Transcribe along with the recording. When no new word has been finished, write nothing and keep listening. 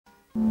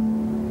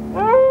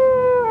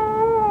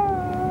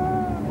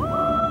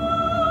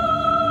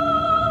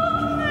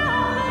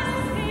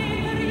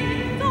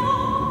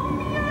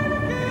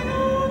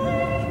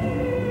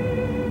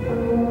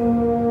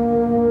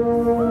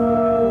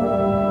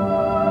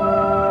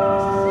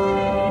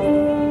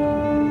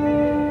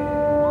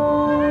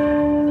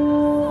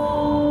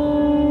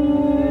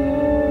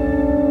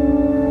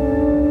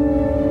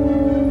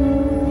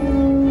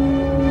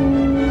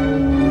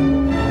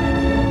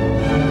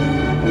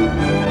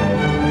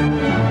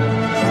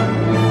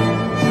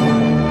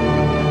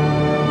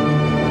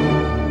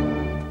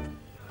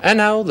And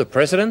now, the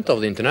President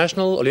of the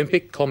International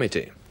Olympic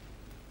Committee.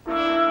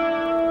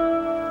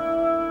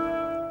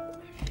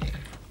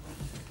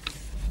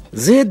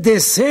 The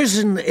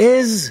decision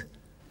is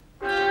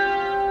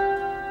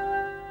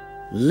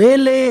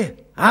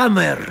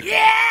Lillehammer.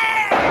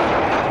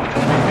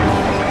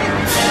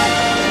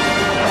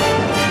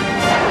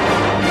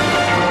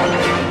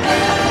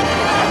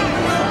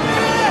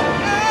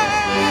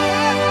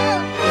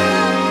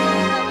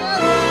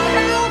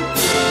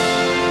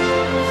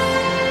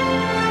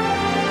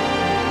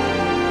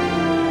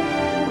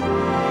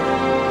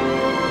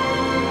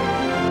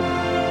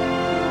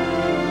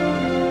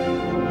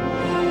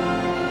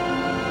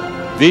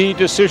 The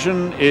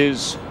decision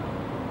is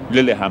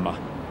Lillehammer.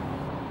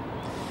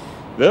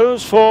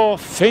 Those four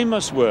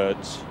famous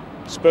words,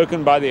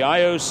 spoken by the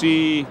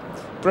IOC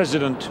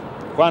President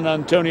Juan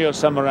Antonio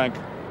Samaranch,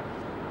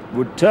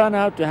 would turn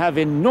out to have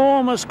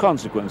enormous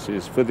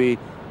consequences for the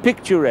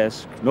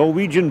picturesque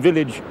Norwegian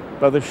village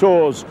by the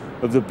shores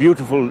of the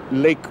beautiful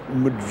Lake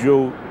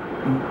Mjøen.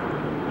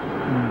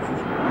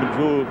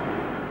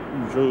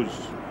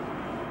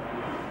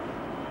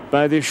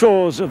 By the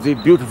shores of the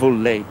beautiful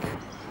lake.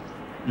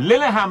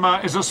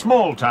 Lillehammer is a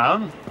small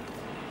town.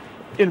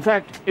 In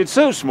fact, it's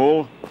so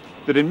small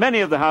that in many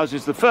of the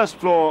houses the first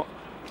floor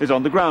is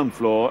on the ground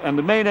floor and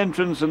the main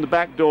entrance and the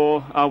back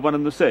door are one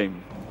and the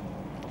same.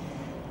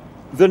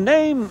 The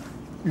name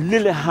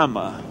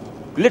Lillehammer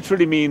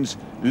literally means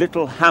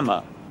little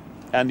hammer,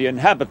 and the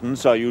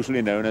inhabitants are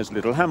usually known as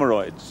little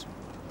hammeroids.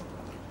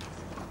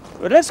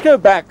 But let's go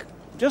back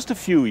just a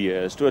few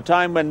years to a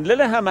time when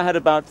Lillehammer had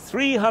about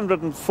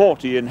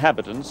 340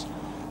 inhabitants,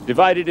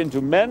 divided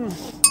into men,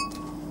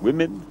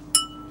 women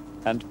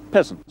and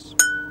peasants.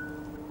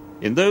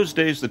 In those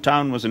days the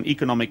town was an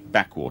economic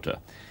backwater.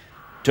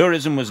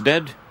 Tourism was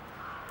dead,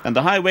 and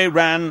the highway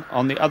ran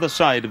on the other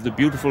side of the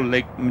beautiful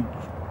lake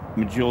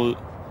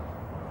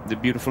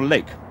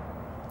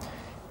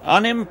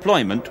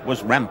Unemployment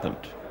was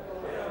rampant.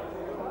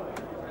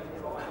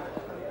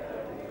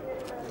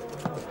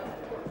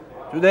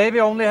 Today we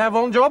only have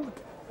one job,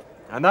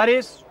 and that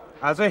is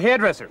as a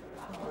hairdresser.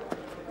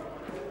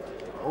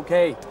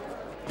 Okay,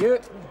 you...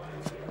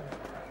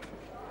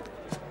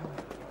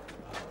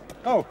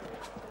 Oh,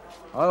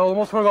 I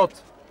almost forgot.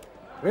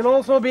 We'll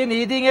also be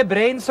needing a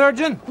brain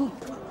surgeon.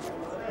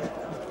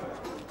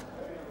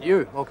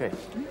 You, okay.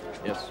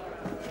 Yes.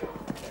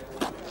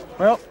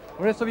 Well,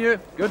 the rest of you,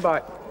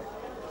 goodbye.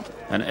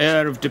 An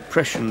air of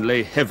depression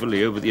lay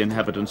heavily over the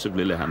inhabitants of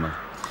Lillehammer,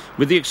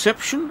 with the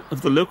exception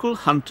of the local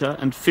hunter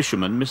and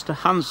fisherman, Mr.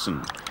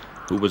 Hansen,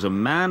 who was a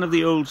man of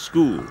the old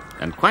school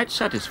and quite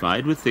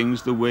satisfied with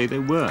things the way they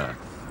were.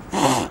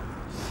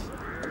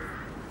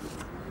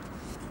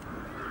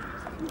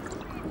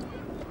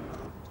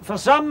 For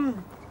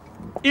some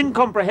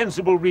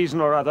incomprehensible reason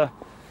or other,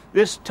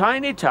 this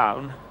tiny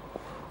town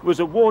was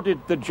awarded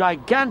the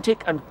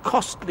gigantic and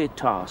costly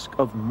task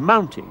of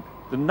mounting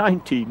the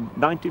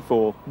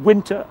 1994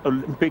 Winter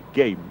Olympic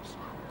Games.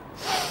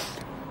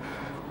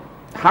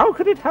 How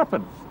could it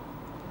happen?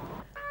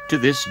 To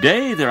this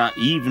day, there are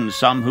even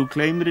some who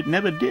claim that it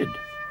never did.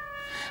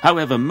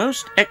 However,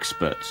 most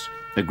experts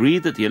agree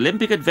that the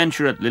Olympic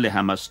adventure at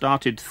Lillehammer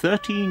started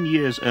 13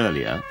 years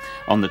earlier,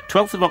 on the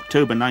 12th of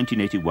October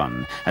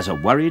 1981, as a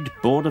worried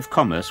Board of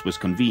Commerce was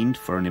convened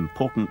for an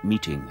important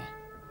meeting.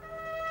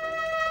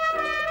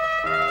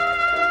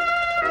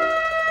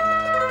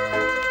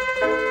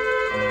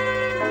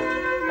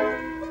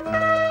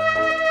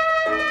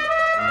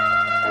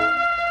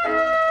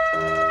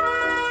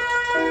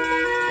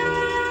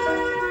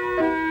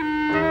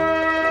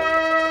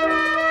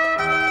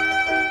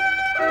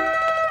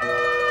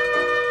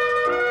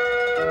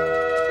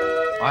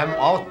 I'm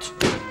out.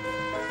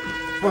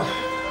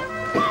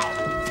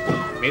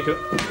 Me too.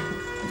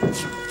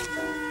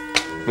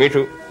 Me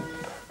too.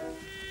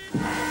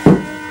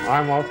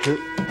 I'm out too.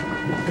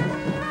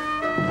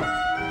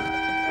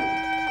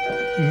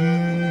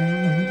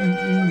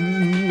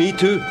 Me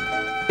too.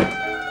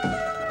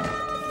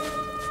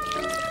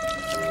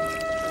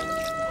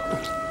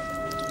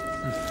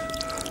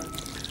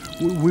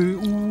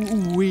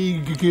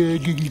 We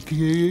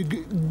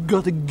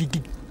gotta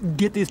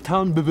get this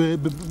town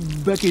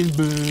back in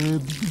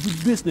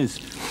business.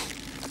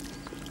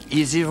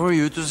 Easy for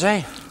you to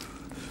say.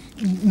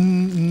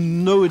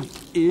 No, it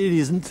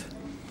isn't.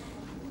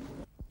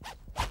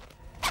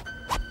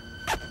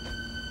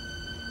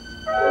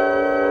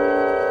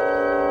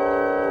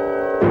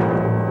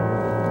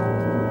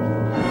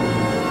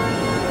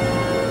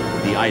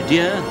 the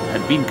idea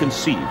had been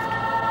conceived.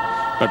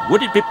 But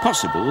would it be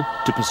possible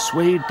to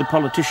persuade the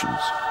politicians?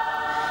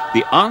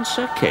 The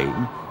answer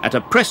came at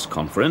a press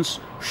conference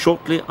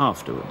shortly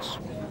afterwards.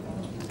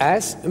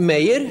 As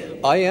mayor,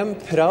 I am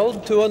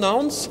proud to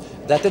announce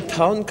that the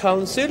town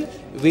council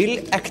will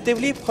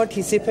actively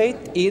participate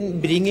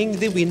in bringing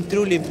the Winter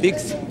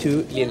Olympics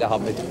to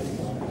Lillehammer.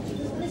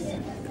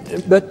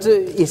 But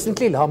isn't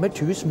Lillehammer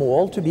too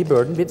small to be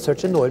burdened with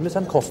such enormous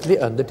and costly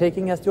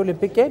undertaking as the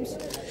Olympic Games?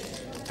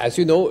 As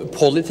you know,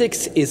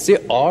 politics is the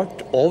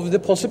art of the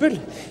possible.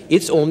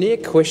 It's only a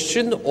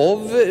question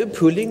of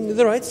pulling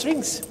the right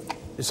strings.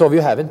 So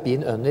you haven't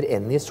been under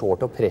any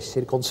sort of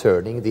pressure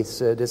concerning this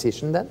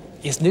decision then?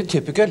 Isn't it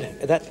typical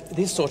that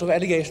this sort of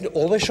allegation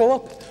always show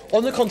up?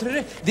 On the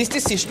contrary, this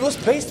decision was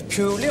based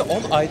purely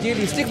on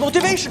idealistic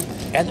motivation.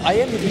 And I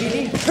am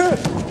really hurt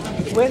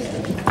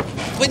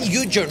when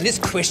you journalists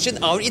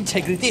question our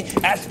integrity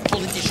as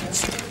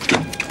politicians.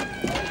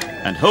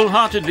 And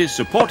wholeheartedly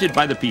supported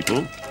by the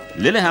people,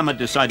 Lillehammer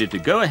decided to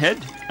go ahead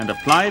and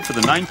apply for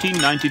the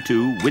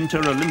 1992 Winter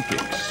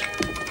Olympics.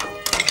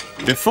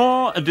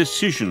 Before a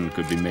decision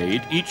could be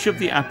made, each of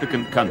the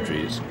applicant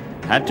countries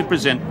had to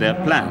present their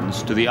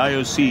plans to the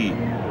IOC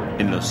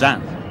in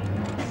Lausanne.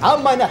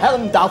 Meine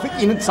Herren, darf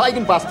ich Ihnen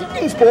zeigen, was die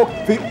Innsbruck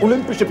für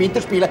Olympische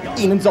Winterspiele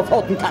Ihnen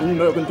sofort kann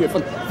mögen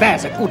dürfen. Sehr,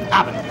 sehr guten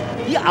Abend.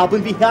 Hier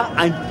haben wir hier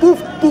ein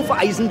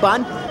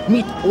Buff-Eisenbahn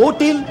mit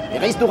Hotel,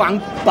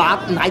 Restaurant, Bar,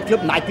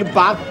 Nightclub,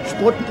 Bar,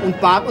 Sporten und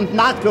Bar und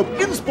Nachtclub.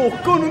 Innsbruck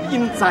können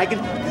Ihnen zeigen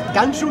die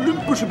ganze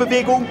olympische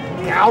Bewegung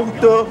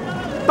Raute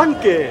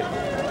Banke.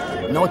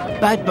 Not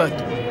bad, but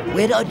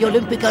where are the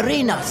Olympic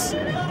arenas?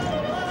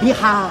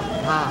 Ja.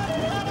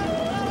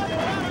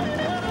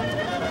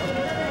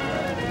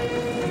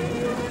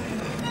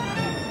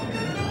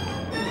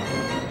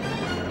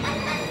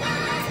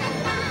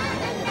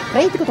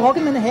 Breite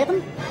getragen, meine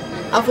Herren?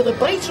 Auch für den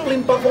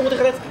Preis-Olympic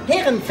fordert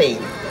Herrenfeen.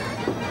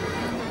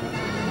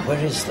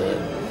 Where is the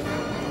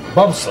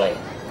bobsleigh?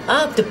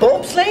 De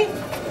bobsleigh?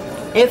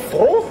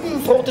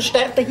 Vor de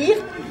starten hier.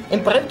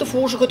 En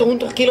buitenvoer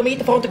 100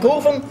 kilometer van de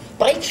kurven.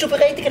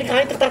 Breedstoevereniging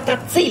krijgt dat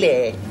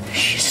Ziele.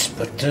 Yes,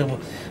 but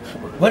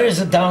where is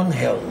the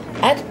downhill?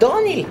 De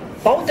downhill.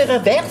 Bouwt de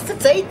reverse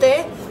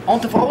zijde. En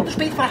de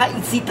voorderspiel van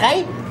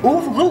IC3.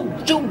 Overal,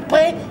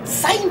 jumper,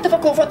 zijn te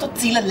verkopen tot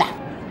Ziele.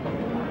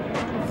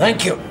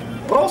 Thank you.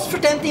 Prost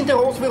vertent in de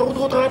roos weer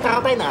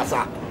rood bij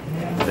NASA.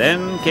 Then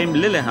came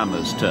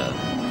Lillehammer's turn.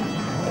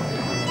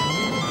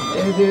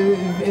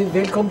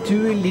 Welcome to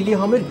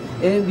Lillehammer.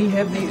 We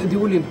have the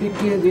Olympic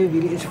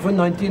Village for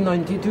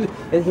 1992.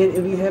 And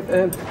here we have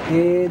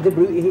the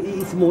blue.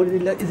 It's more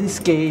like the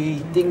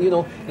skating, you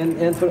know,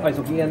 and for ice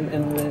hockey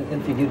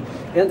and figure.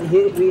 And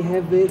here we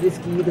have the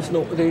ski, the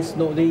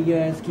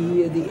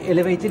ski, the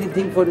elevated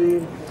thing for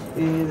the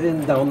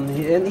down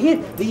here. And here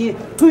the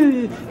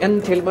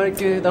and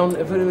telemark down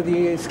for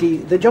the ski,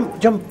 the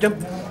jump.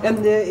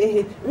 And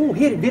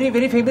here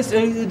very famous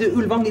the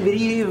Ulvang,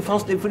 very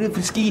fast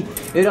for ski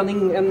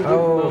running and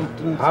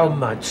How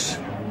much?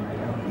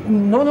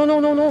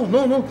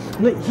 No.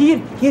 Here,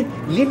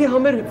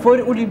 Lillehammer for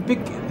Olympic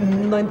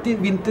 90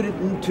 Winter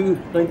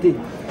 290.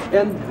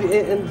 And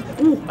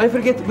I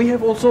forget. We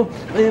have also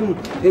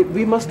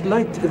we must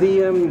light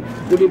the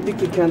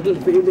Olympic candle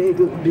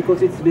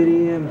because it's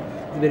very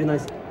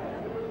nice.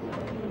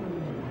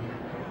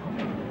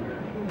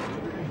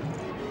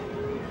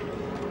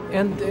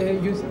 And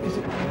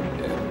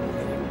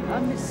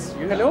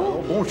Monsieur.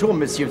 Hello. Bonjour,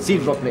 monsieur, s'il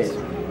vous plaît.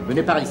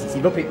 Venez par ici,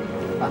 s'il vous plaît.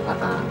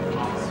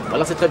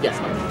 Voilà, c'est très bien,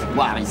 ça.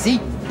 Voir ici.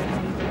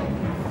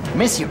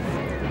 Messieurs,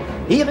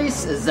 here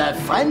is the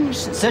French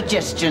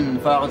suggestion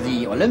for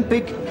the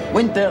Olympic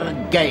Winter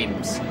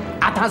Games.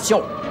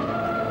 Attention.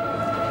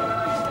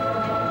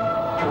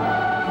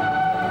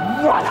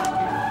 Voilà.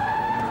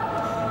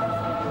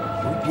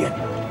 Bien.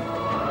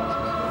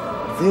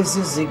 This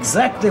is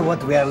exactly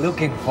what we are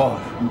looking for.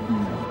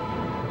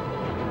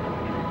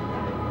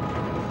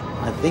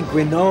 I think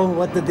we know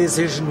what the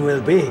decision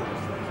will be.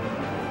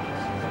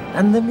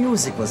 And the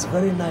music was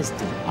very nice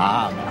too.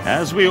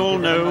 As we all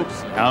know,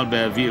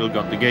 Albertville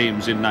got the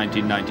games in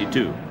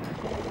 1992.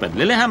 But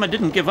Lillehammer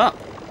didn't give up.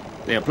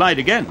 They applied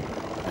again.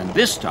 And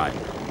this time,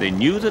 they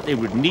knew that they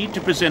would need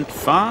to present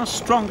far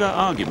stronger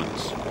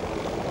arguments.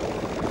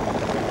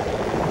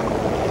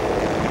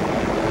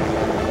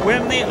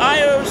 When the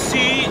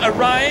IOC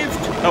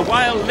arrived a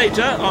while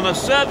later on a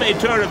survey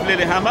tour of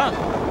Lillehammer,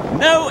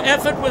 no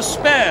effort was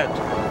spared.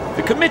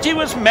 The committee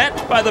was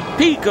met by the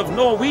peak of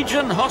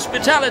Norwegian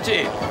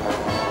hospitality.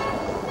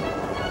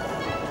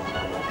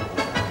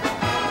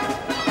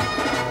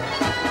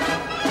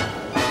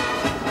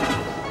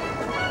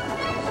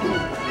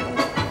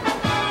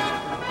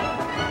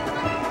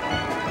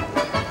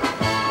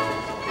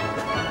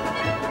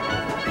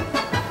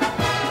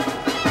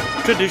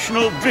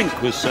 Traditional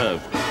drink was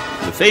served,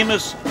 the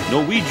famous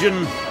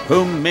Norwegian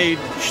homemade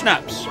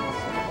schnapps.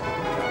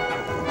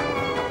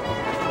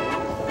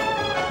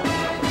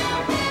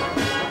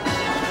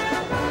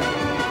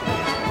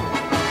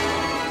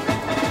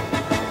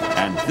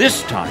 And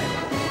this time,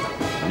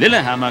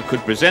 Lillehammer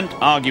could present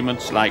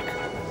arguments like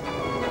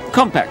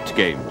compact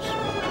games,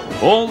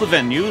 all the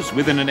venues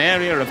within an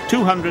area of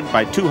 200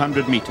 by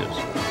 200 meters.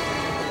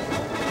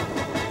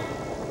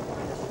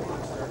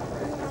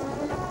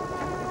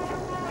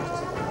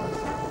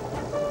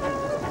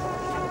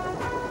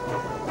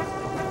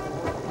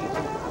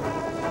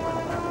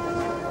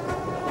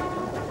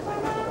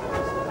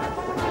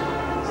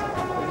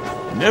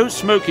 No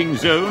smoking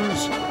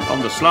zones on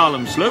the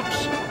slalom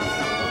slopes,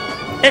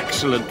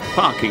 excellent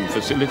parking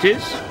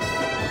facilities,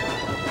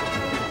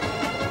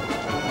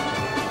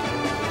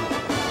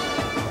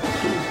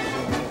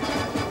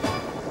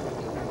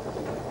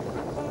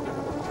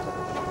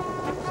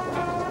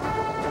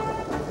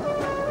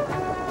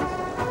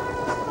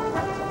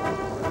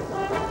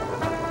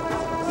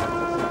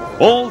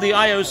 all the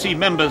IOC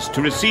members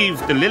to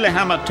receive the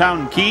Lillehammer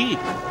town key,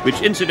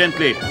 which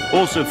incidentally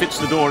also fits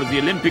the door of the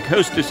Olympic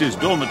hostess's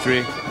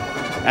dormitory.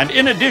 And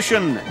in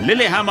addition,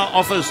 Lillehammer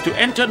offers to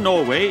enter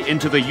Norway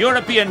into the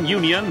European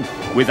Union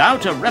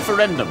without a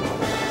referendum.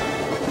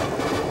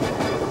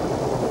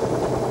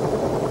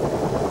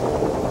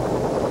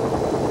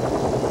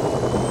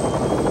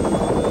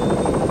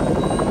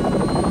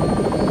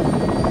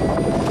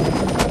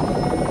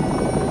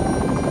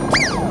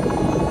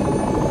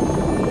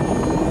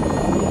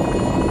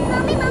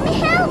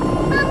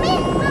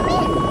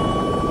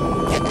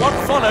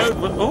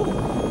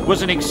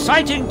 Was an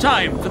exciting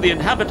time for the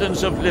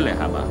inhabitants of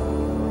Lillehammer.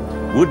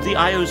 Would the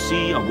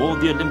IOC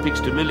award the Olympics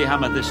to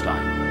Lillehammer this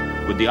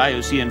time? Would the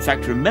IOC in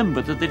fact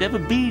remember that they'd ever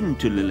been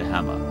to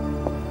Lillehammer?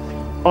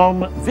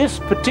 On this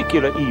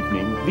particular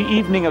evening, the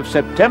evening of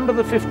September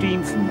the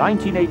 15th,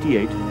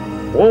 1988,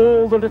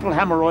 all the little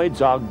Hammeroids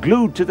are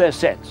glued to their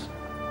sets,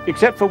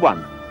 except for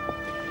one.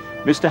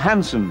 Mr.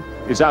 Hansen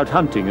is out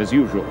hunting as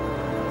usual.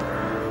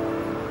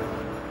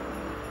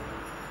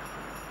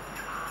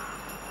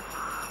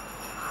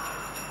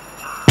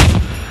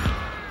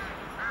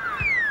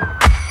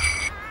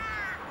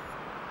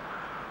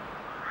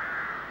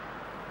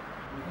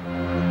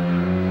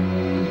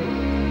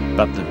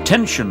 But the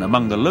tension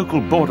among the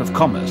local Board of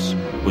Commerce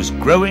was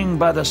growing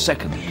by the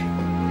second.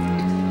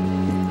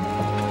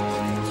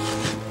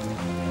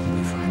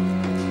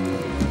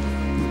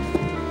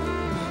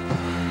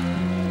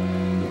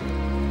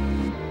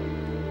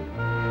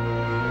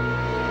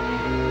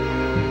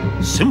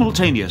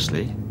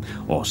 Simultaneously,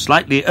 or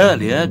slightly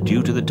earlier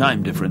due to the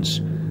time difference,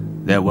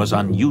 there was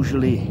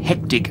unusually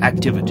hectic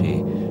activity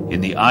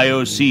in the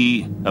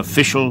IOC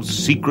official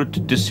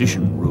secret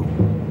decision room.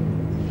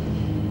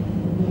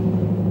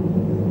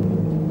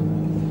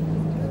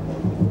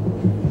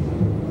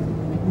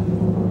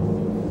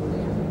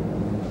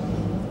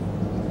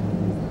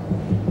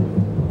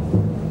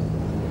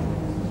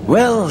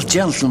 Well,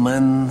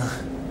 gentlemen,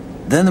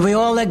 then we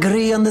all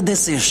agree on the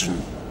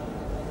decision.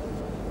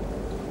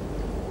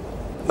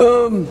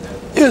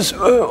 Yes,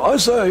 I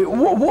say,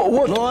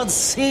 what? Lord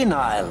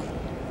Senile.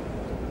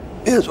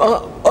 Yes,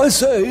 I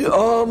say,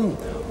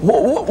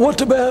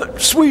 what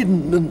about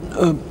Sweden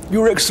and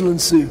Your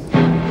Excellency?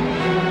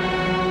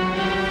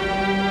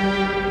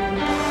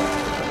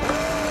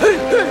 Hey,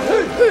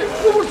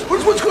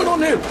 what's going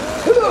on here?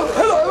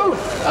 Hello,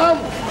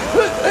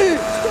 hey,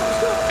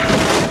 stop.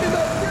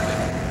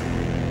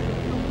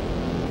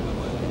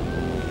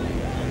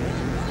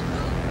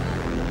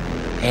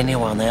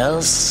 Anyone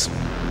else?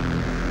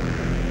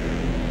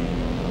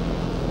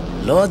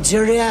 Lord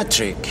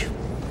Geriatric.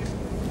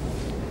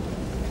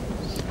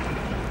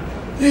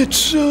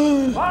 It's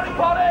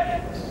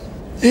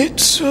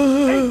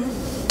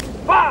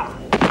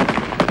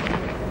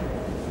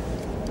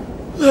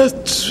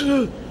that's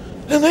an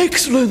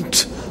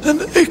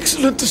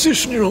excellent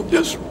decision, Your Honor.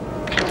 Yes.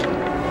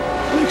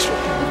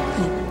 Excellent.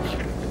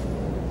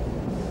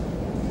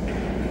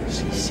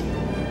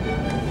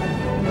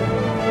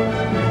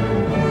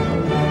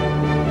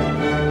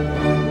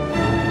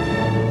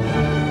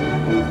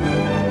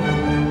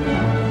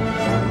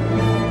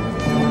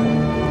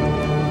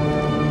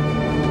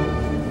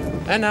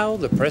 And now,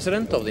 the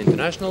President of the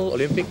International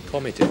Olympic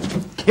Committee.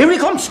 Here he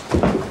comes!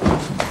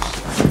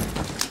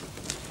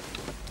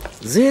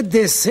 The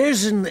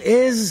decision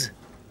is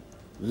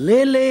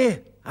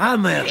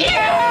Lillehammer.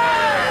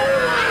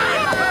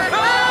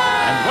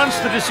 And once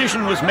the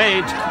decision was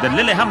made, the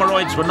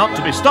Lillehammeroids were not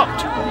to be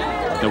stopped.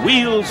 The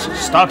wheels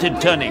started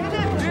turning.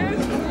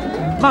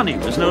 Money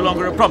was no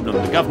longer a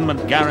problem. The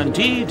government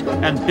guaranteed,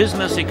 and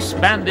business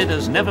expanded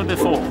as never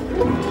before.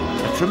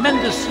 A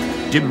tremendous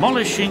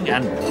demolishing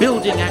and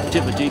building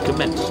activity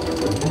commenced.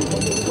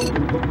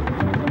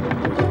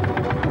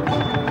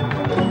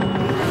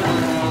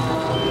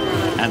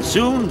 And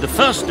soon the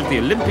first of the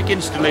Olympic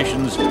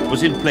installations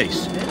was in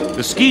place,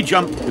 the ski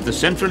jump with the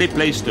centrally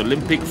placed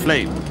Olympic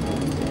flame.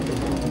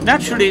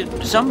 Naturally,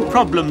 some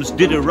problems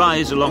did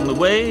arise along the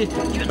way,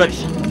 but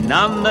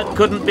none that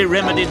couldn't be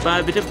remedied by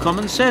a bit of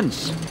common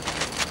sense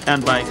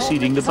and by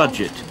exceeding the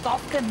budget.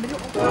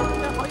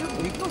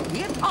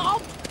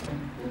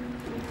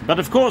 But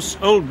of course,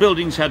 old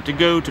buildings had to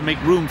go to make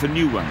room for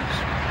new ones.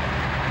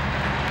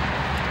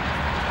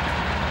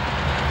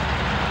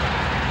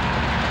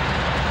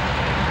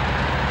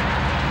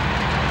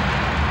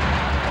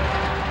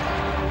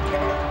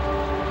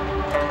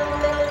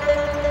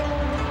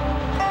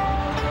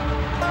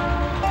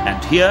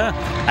 here,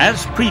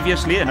 as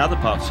previously in other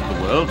parts of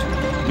the world,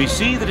 we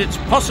see that it's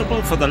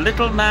possible for the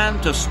little man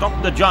to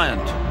stop the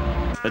giant,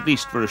 at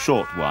least for a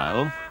short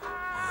while.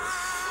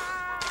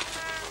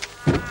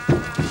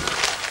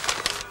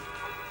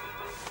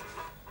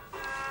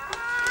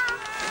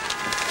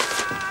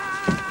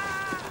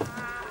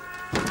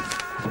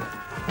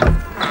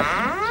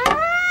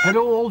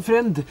 Hello, old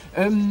friend.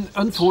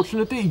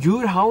 Unfortunately,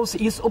 your house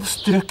is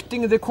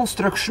obstructing the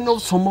construction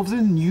of some of the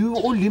new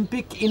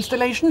Olympic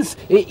installations.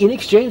 In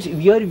exchange,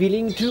 we are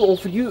willing to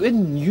offer you a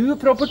new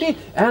property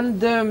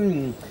and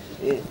 $1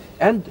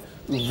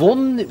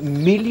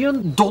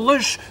 million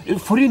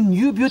for a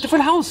new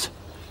beautiful house.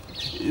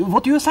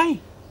 What do you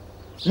say?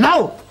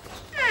 No!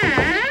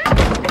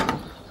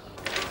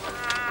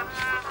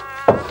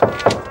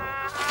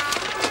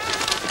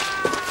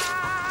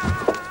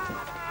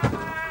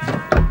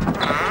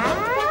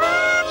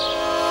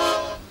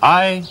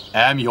 I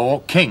am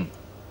your king.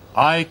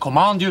 I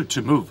command you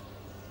to move.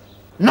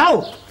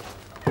 No!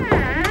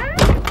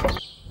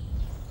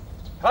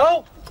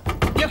 Hello?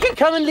 You can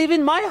come and live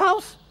in my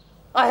house.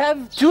 I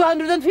have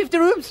 250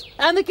 rooms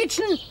and a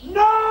kitchen.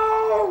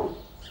 No!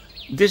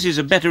 This is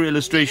a better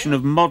illustration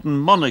of modern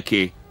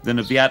monarchy than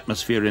of the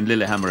atmosphere in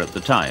Lillehammer at the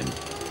time.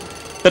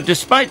 But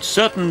despite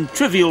certain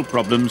trivial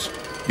problems,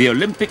 the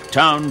Olympic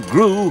town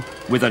grew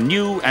with a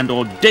new and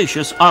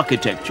audacious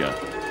architecture.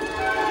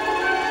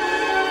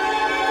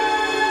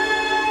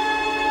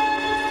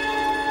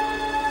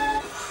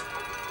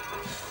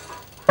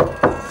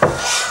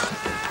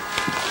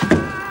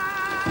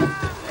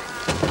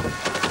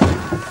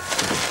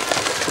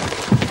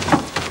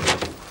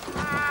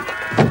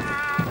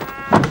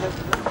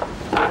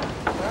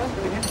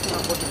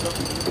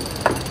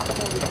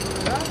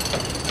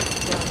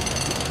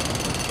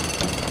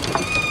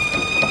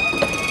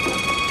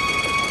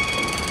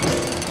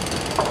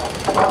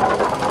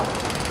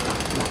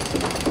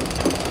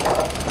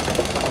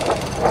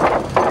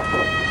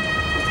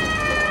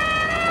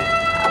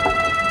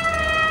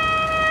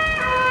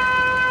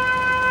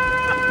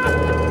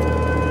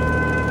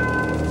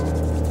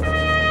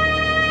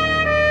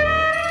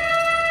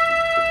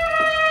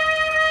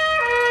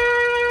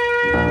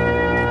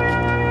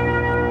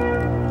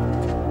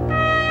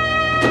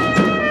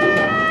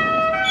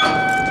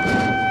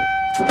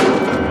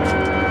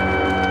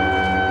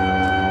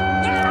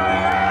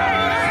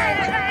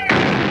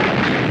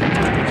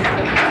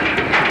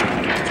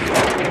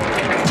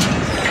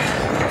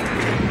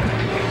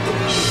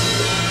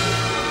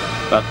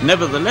 But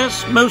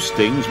nevertheless, most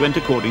things went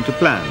according to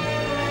plan,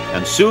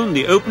 and soon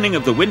the opening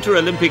of the Winter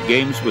Olympic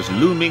Games was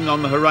looming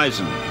on the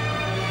horizon.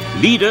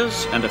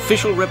 Leaders and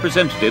official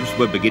representatives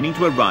were beginning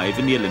to arrive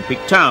in the Olympic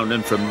town,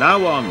 and from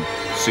now on,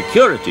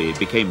 security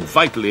became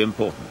vitally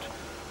important.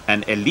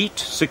 An elite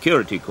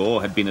security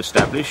corps had been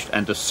established,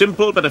 and a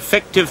simple but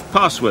effective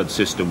password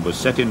system was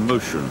set in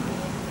motion.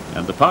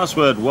 And the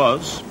password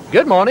was...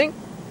 Good morning.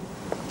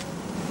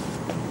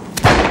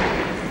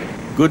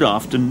 Good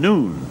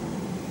afternoon.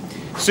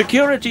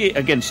 Security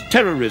against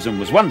terrorism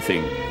was one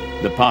thing.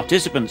 The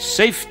participants'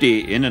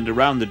 safety in and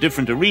around the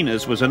different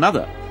arenas was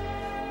another.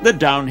 The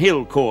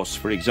downhill course,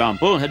 for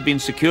example, had been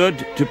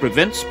secured to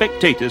prevent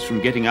spectators from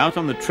getting out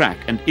on the track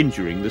and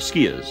injuring the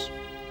skiers.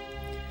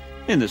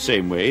 In the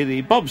same way,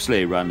 the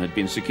bobsleigh run had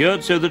been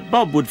secured so that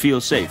Bob would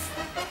feel safe.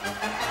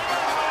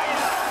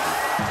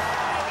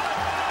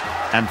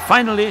 And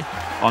finally,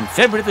 on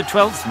February the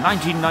 12th,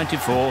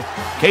 1994,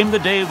 came the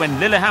day when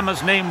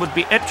Lillehammer's name would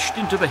be etched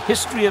into the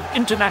history of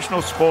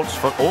international sports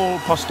for all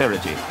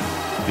posterity.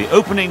 The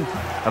opening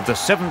of the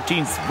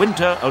 17th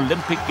Winter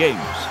Olympic Games.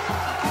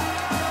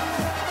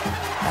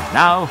 And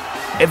now,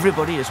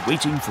 everybody is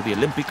waiting for the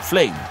Olympic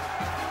flame.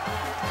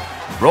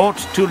 Brought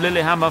to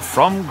Lillehammer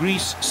from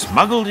Greece,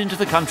 smuggled into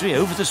the country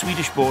over the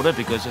Swedish border,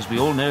 because, as we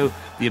all know,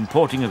 the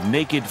importing of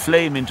naked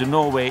flame into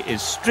Norway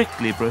is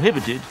strictly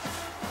prohibited.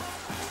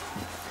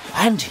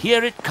 And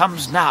here it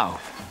comes now,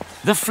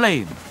 the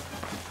flame,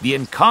 the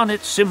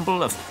incarnate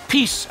symbol of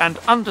peace and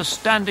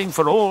understanding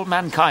for all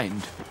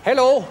mankind.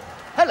 Hello.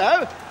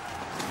 Hello.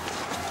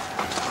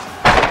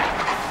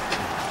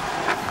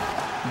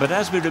 But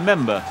as we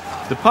remember,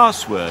 the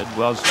password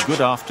was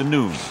good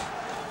afternoon.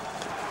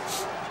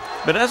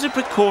 But as a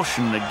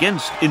precaution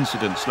against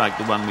incidents like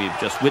the one we've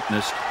just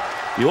witnessed,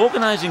 the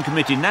organising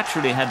committee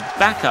naturally had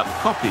backup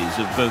copies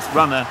of both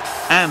runner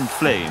and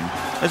flame,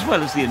 as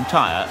well as the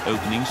entire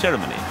opening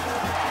ceremony.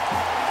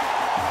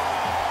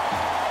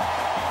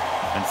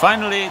 And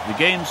finally, the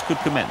games could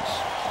commence.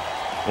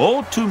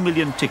 All 2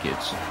 million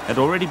tickets had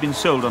already been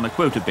sold on a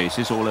quota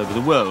basis all over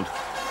the world,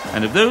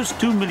 and of those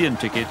 2 million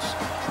tickets,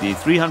 the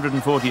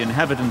 340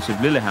 inhabitants of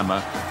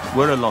Lillehammer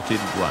were allotted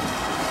one.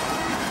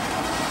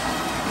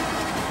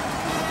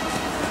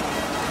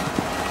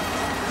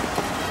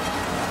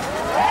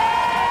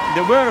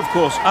 There were, of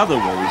course, other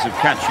ways of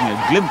catching a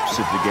glimpse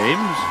of the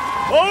games.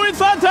 Oh, it's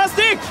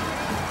fantastic!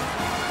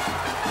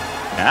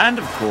 And,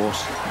 of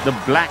course, the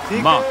black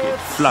market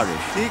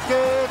flourished.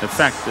 Tickets. A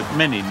fact that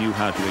many knew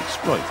how to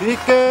exploit.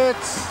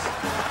 Tickets.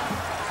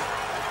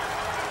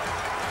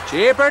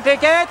 Cheaper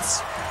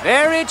tickets.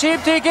 Very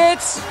cheap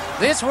tickets.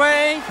 This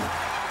way.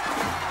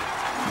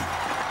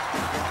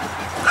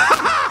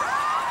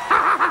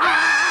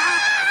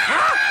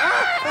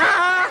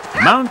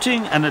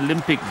 Mounting an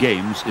Olympic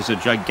Games is a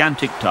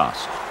gigantic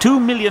task. 2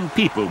 million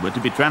people were to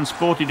be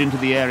transported into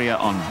the area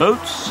on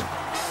boats,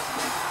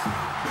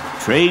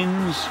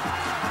 trains,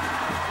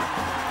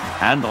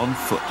 and on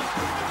foot.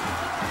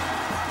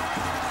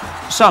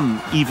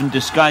 Some even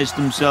disguised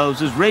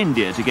themselves as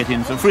reindeer to get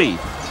in for free.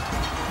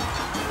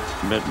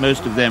 But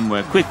most of them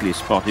were quickly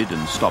spotted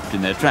and stopped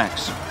in their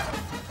tracks.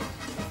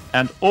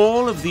 And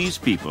all of these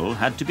people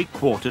had to be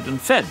quartered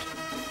and fed.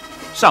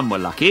 Some were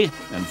lucky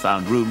and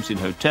found rooms in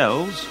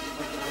hotels.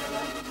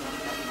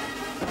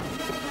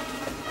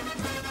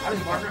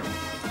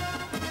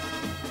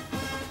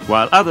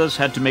 While others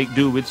had to make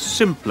do with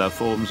simpler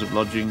forms of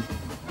lodging.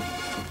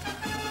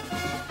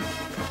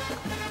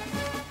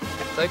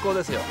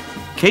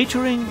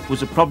 Catering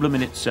was a problem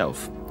in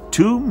itself.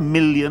 2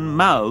 million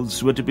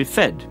mouths were to be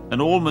fed,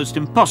 an almost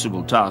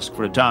impossible task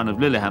for a town of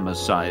Lillehammer's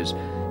size,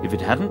 if it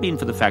hadn't been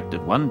for the fact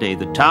that one day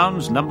the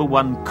town's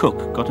 #1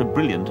 cook got a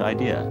brilliant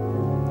idea.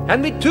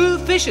 And with 2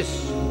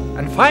 fishes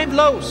and 5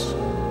 loaves,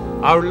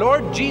 our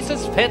Lord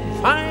Jesus fed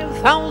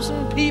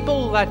 5,000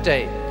 people that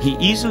day. He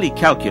easily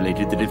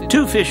calculated that if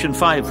 2 fish and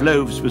 5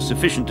 loaves was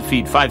sufficient to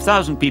feed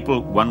 5,000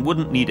 people, one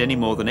wouldn't need any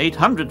more than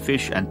 800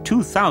 fish and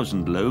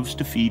 2,000 loaves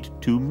to feed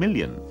 2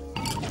 million.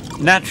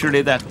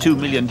 Naturally, that 2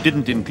 million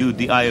didn't include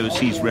the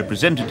IOC's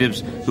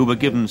representatives, who were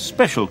given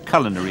special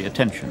culinary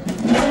attention.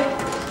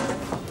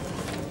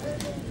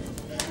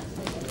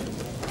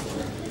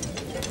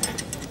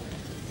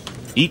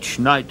 Each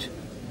night,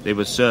 they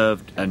were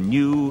served a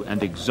new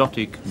and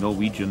exotic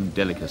Norwegian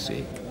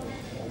delicacy.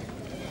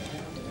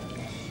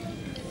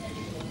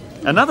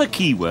 Another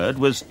key word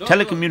was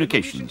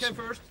telecommunications.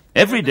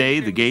 Every day,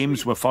 the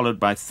games were followed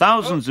by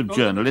thousands of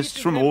journalists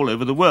from all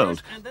over the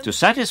world. To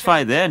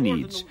satisfy their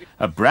needs,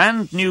 a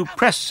brand new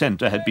press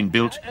centre had been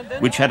built,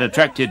 which had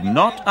attracted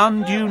not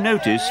undue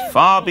notice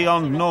far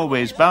beyond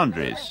Norway's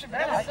boundaries.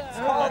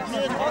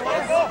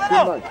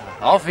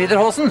 Auf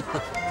Wiederhosen.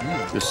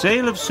 The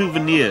sale of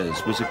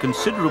souvenirs was a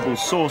considerable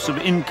source of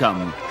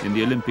income in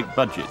the Olympic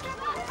budget.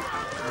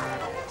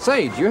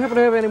 Say, do you happen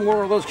to have any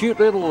more of those cute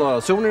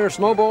little souvenir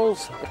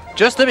snowballs?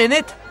 Just a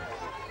minute.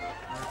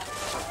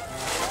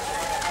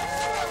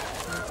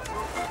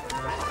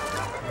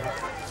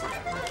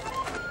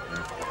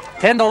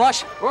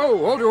 $10. Whoa,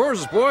 hold your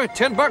horses, boy.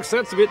 $10,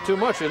 that's a bit too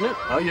much, isn't it?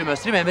 Oh, you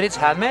must remember it's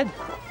handmade.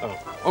 Oh,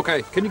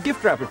 okay. Can you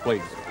gift wrap it,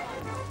 please?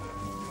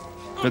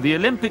 For the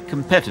Olympic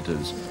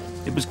competitors,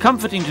 it was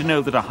comforting to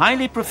know that a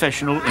highly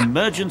professional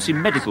emergency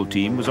medical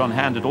team was on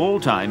hand at all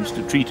times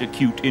to treat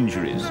acute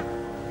injuries.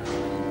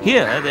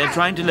 Here, they're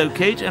trying to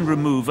locate and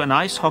remove an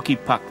ice hockey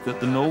puck that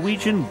the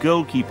Norwegian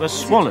goalkeeper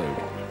swallowed,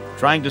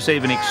 trying to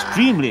save an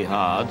extremely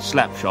hard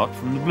slap shot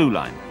from the blue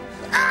line.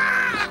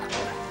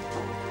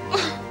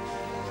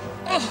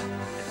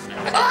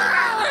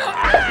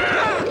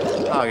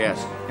 Oh,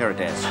 yes. Here it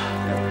is.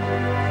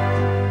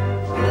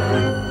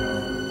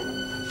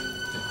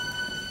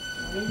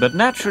 But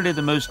naturally,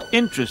 the most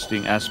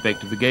interesting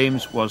aspect of the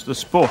games was the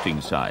sporting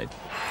side.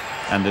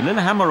 And the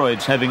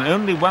Lillehammeroids, having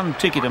only 1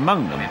 ticket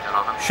among them,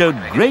 showed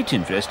great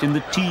interest in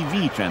the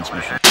TV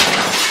transmission.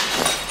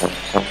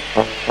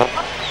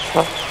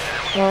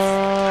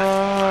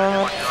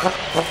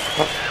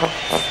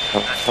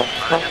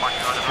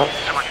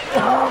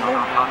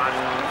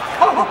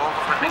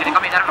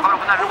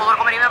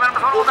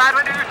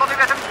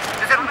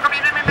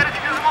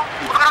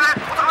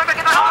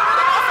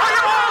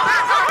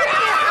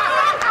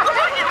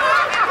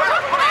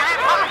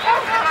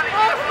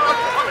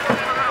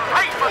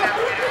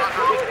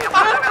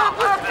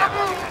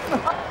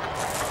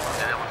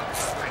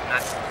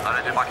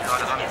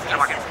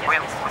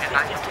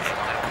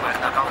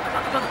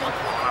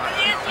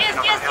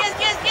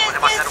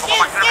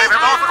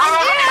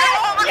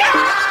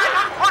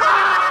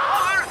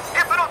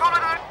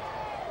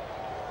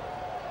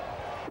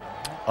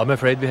 I'm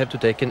afraid we have to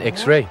take an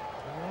X-ray.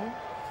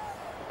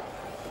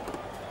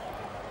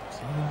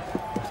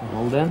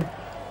 Hold on.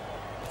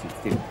 Sit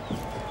still.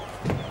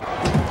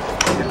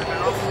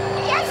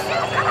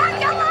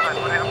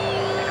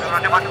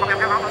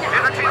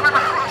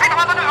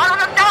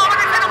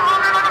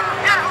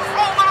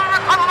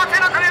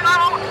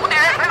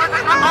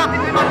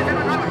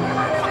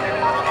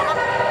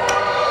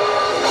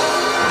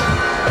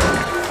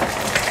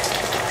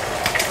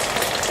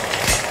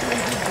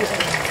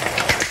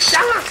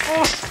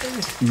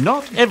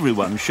 Not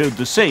everyone showed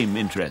the same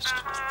interest.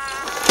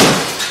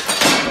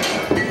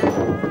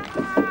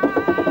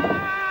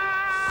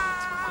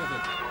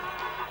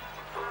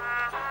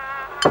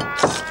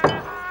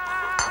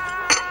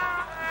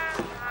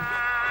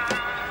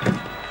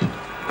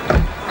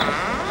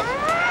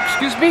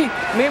 Excuse me,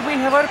 may we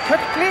have our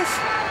puck, please?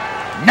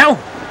 No!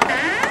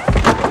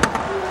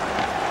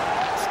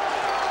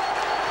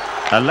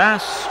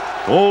 Alas,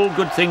 all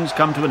good things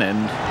come to an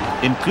end,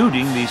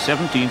 including the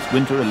 17th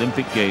Winter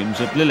Olympic Games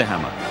at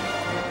Lillehammer.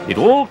 It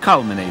all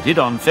culminated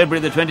on February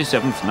the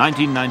 27th,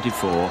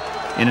 1994,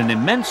 in an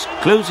immense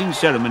closing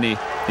ceremony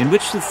in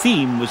which the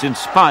theme was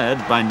inspired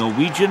by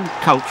Norwegian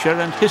culture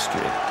and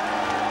history.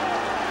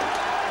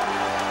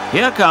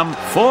 Here come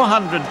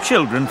 400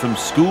 children from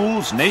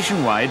schools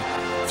nationwide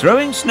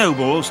throwing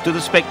snowballs to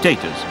the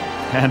spectators.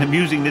 An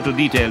amusing little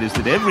detail is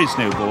that every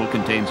snowball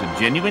contains a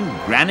genuine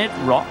granite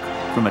rock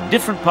from a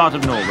different part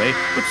of Norway,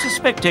 which the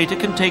spectator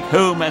can take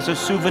home as a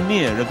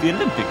souvenir of the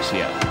Olympics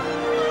here.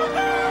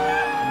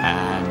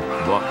 And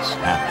what's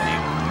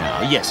happening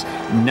now? Yes,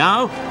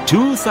 now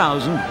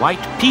 2,000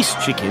 white peace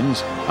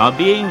chickens are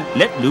being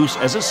let loose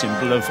as a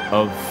symbol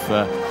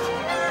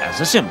as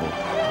a symbol.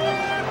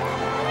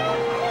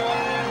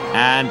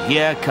 And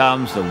here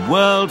comes the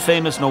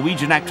world-famous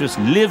Norwegian actress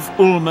Liv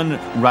Ullmann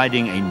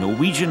riding a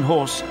Norwegian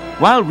horse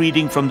while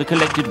reading from the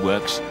collected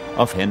works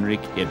of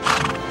Henrik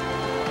Ibsen.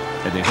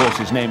 The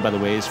horse's name, by the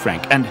way, is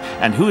Frank. And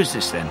who is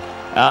this, then?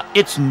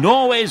 It's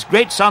Norway's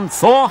great son,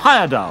 Thor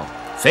Heyerdahl,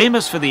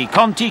 famous for the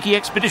Kon-Tiki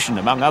expedition,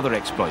 among other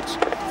exploits.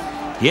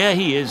 Here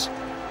he is,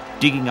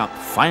 digging up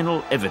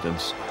final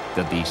evidence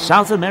that the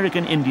South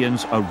American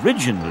Indians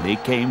originally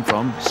came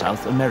from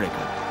South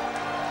America.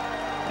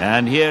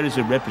 And here is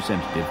a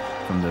representative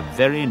from the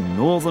very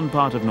northern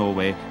part of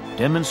Norway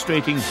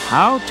demonstrating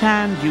how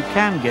tanned you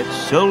can get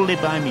solely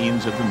by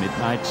means of the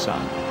midnight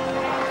sun.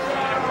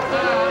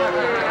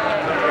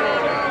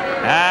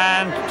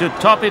 And to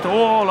top it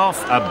all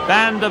off, a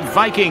band of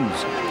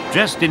Vikings,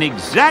 dressed in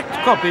exact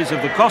copies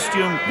of the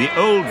costume the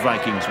old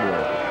Vikings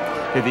wore.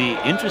 The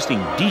interesting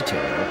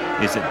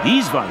detail is that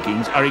these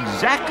Vikings are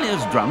exactly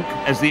as drunk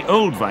as the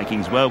old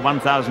Vikings were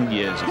 1,000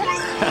 years ago.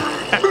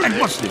 And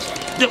what's this?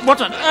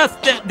 What on earth?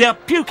 They're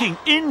puking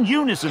in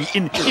unison,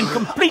 in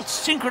complete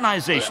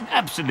synchronization.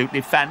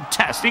 Absolutely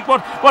fantastic.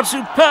 What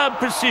superb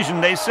precision.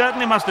 They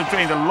certainly must have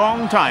trained a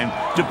long time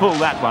to pull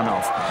that one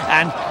off.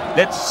 And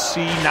let's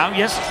see now.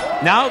 Yes,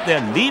 now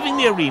they're leaving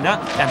the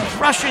arena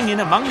and rushing in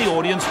among the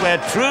audience where,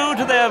 true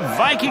to their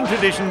Viking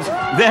traditions,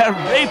 they're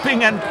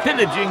raping and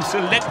pillaging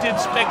selected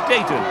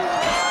spectators.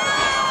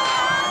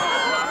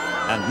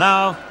 And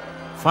now,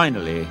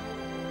 finally,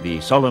 the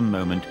solemn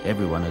moment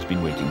everyone has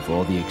been waiting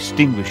for, the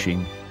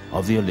extinguishing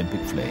of the Olympic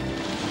flame.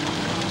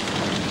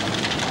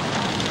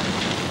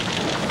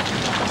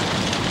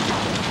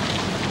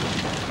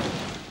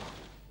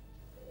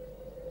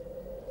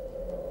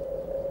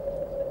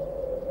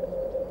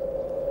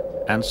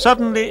 And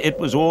suddenly it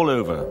was all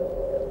over.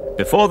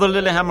 Before the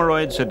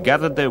Lillehammeroids had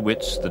gathered their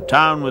wits, the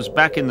town was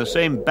back in the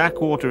same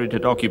backwater it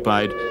had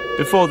occupied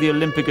before the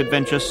Olympic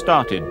adventure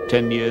started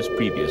 10 years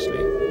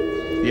previously.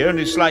 The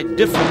only slight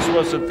difference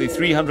was that the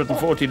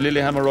 340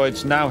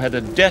 Lillehammeroids now had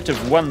a debt of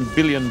 $1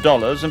 billion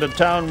and a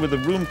town with a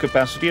room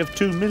capacity of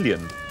 2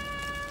 million.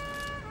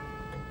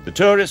 The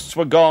tourists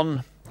were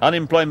gone,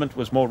 unemployment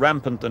was more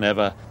rampant than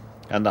ever,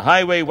 and the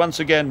highway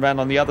once again ran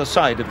on the other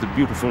side of the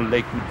beautiful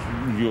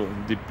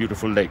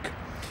lake.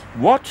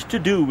 What to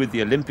do with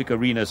the Olympic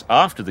arenas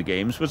after the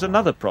Games was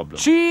another problem.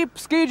 Cheap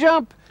ski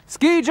jump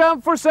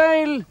for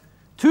sale,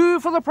 2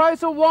 for the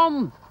price of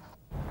 1.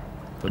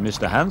 For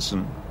Mr.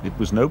 Hansen, it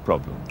was no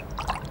problem.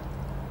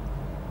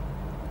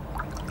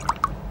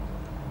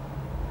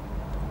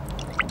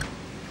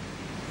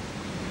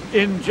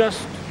 In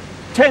just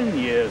 10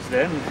 years,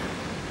 then,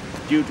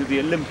 due to the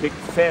Olympic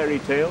fairy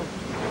tale,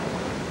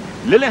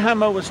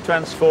 Lillehammer was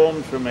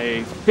transformed from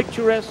a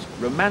picturesque,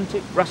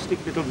 romantic,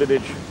 rustic little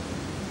village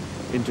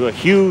into a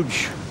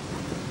huge,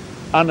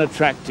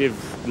 unattractive,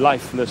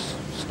 lifeless,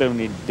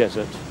 stony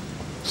desert,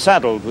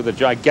 saddled with a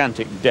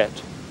gigantic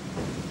debt.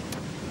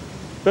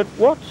 But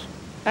what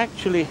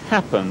actually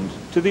happened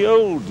to the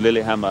old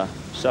Lillehammer,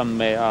 some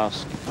may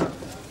ask?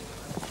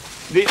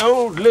 The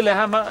old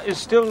Lillehammer is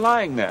still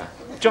lying there,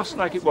 just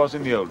like it was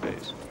in the old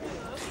days.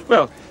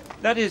 Well,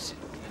 that is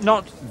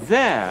not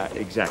there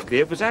exactly.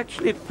 It was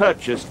actually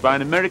purchased by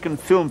an American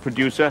film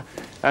producer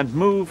and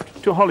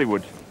moved to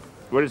Hollywood,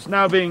 where it's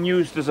now being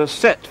used as a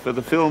set for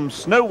the film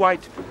Snow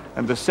White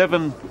and the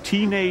 7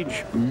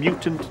 Teenage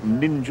Mutant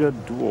Ninja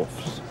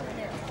Dwarfs.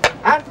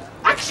 And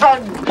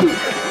action!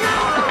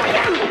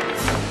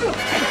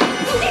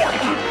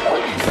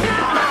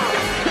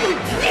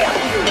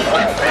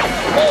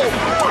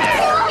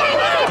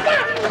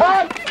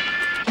 Cut!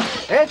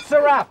 It's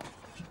a wrap.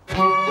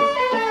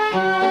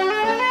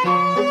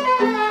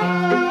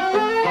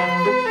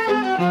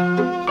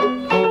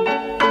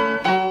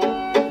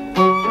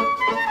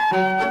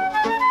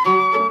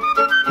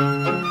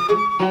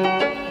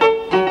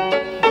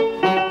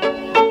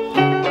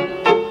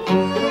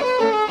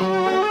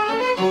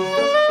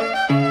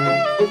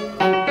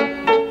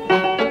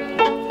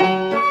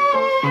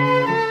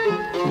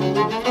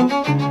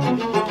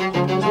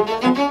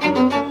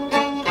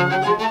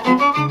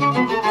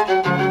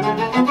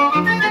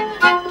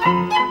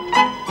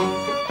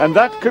 And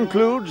that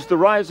concludes the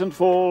rise and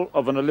fall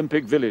of an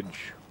Olympic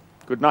village.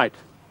 Good night.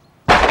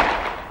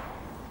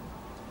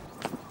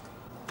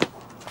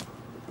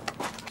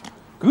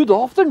 Good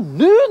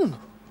afternoon.